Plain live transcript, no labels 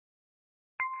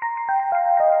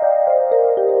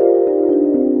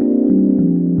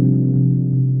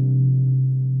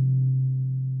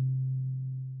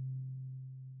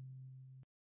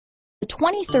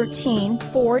2013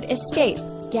 Ford Escape.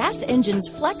 Gas engines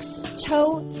flex,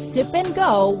 tow, sip and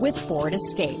go with Ford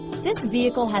Escape. This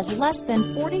vehicle has less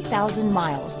than 40,000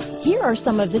 miles. Here are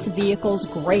some of this vehicle's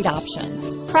great options: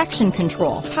 traction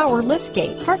control, power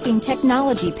liftgate, parking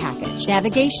technology package,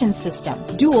 navigation system,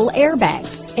 dual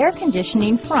airbags, air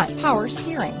conditioning front, power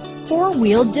steering,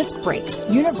 four-wheel disc brakes,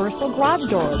 universal garage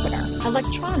door opener,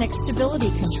 electronic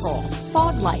stability control,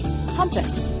 fog lights,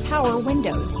 compass, power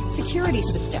windows, security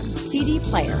system, CD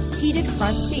player, heated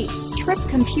front seat, trip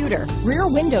computer,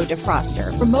 rear window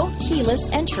defroster, remote keyless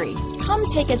entry. Come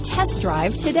take a test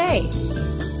drive today.